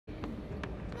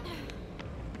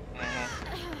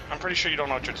I'm pretty sure you don't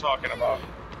know what you're talking about.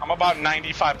 I'm about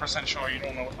 95% sure you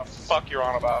don't know what the fuck you're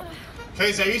on about.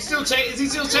 Casey, is he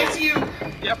still chasing you?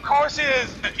 Yeah, of course he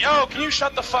is. Yo, can you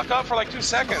shut the fuck up for like 2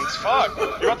 seconds? Fuck,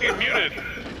 you're about to get muted.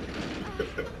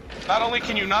 Not only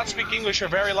can you not speak English, you're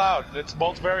very loud. It's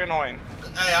both very annoying.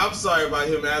 Hey, I'm sorry about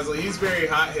him, Aslan. He's very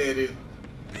hot-headed.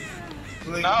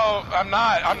 Please. No, I'm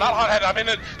not. I'm not hot-headed. I'm in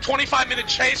a 25-minute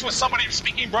chase with somebody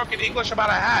speaking broken English about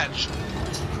a hatch.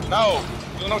 No,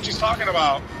 you don't know what she's talking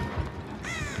about.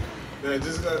 Yeah,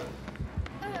 just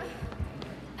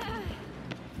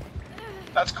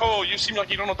That's cool. You seem like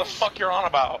you don't know what the fuck you're on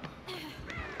about.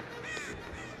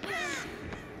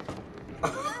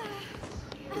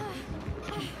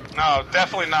 No,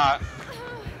 definitely not.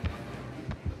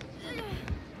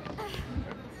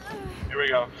 Here we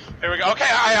go. Here we go. Okay,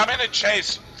 I'm in a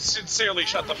chase. Sincerely,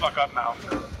 shut the fuck up now.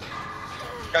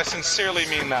 I sincerely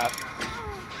mean that.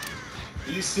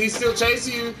 He's still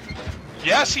chasing you?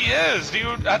 Yes, he is,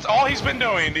 dude. That's all he's been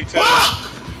doing, D2.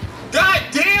 Fuck! God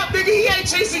damn, nigga, he ain't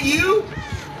chasing you!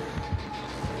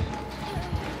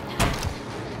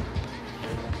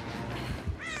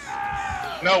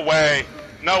 No way.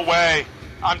 No way.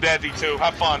 I'm dead, D2.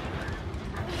 Have fun.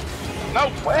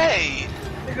 No way.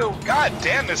 Nigga, god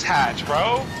damn this hatch,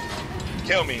 bro.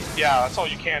 Kill me. Yeah, that's all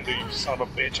you can do, you son of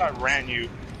a bitch. I ran you.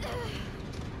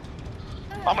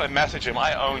 I'm gonna message him.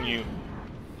 I own you.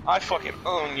 I fucking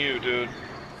own you, dude.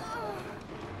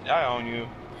 I own you.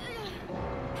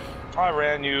 I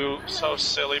ran you. So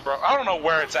silly, bro. I don't know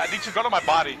where it's at. D2, go to my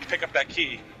body. Pick up that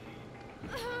key.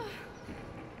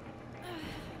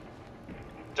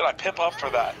 Did I pip up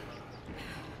for that?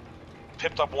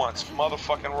 Pipped up once.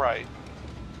 Motherfucking right.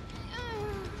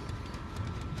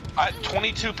 I had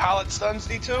 22 pallet stuns,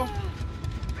 D2?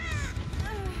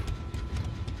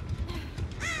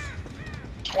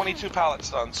 22 pallet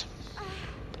stuns.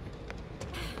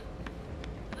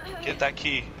 Get that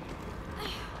key.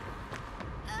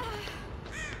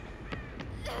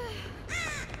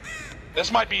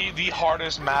 This might be the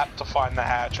hardest map to find the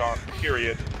hatch on,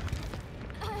 period.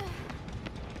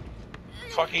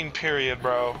 Fucking period,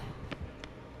 bro.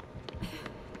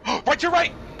 Right to your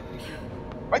right!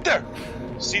 Right there!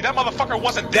 See, that motherfucker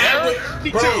wasn't there.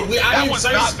 That was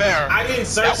not there. I didn't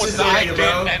search this area,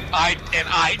 bro. And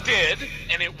I did,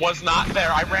 and it was not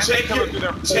there. I ran the killer through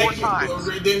there 4 times.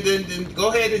 Then go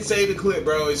ahead and save the clip,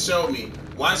 bro, and show me.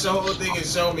 Watch the whole thing and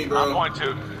show me, bro. I'm going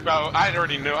to. Bro, I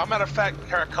already knew. As a matter of fact,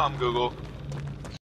 here I come, Google.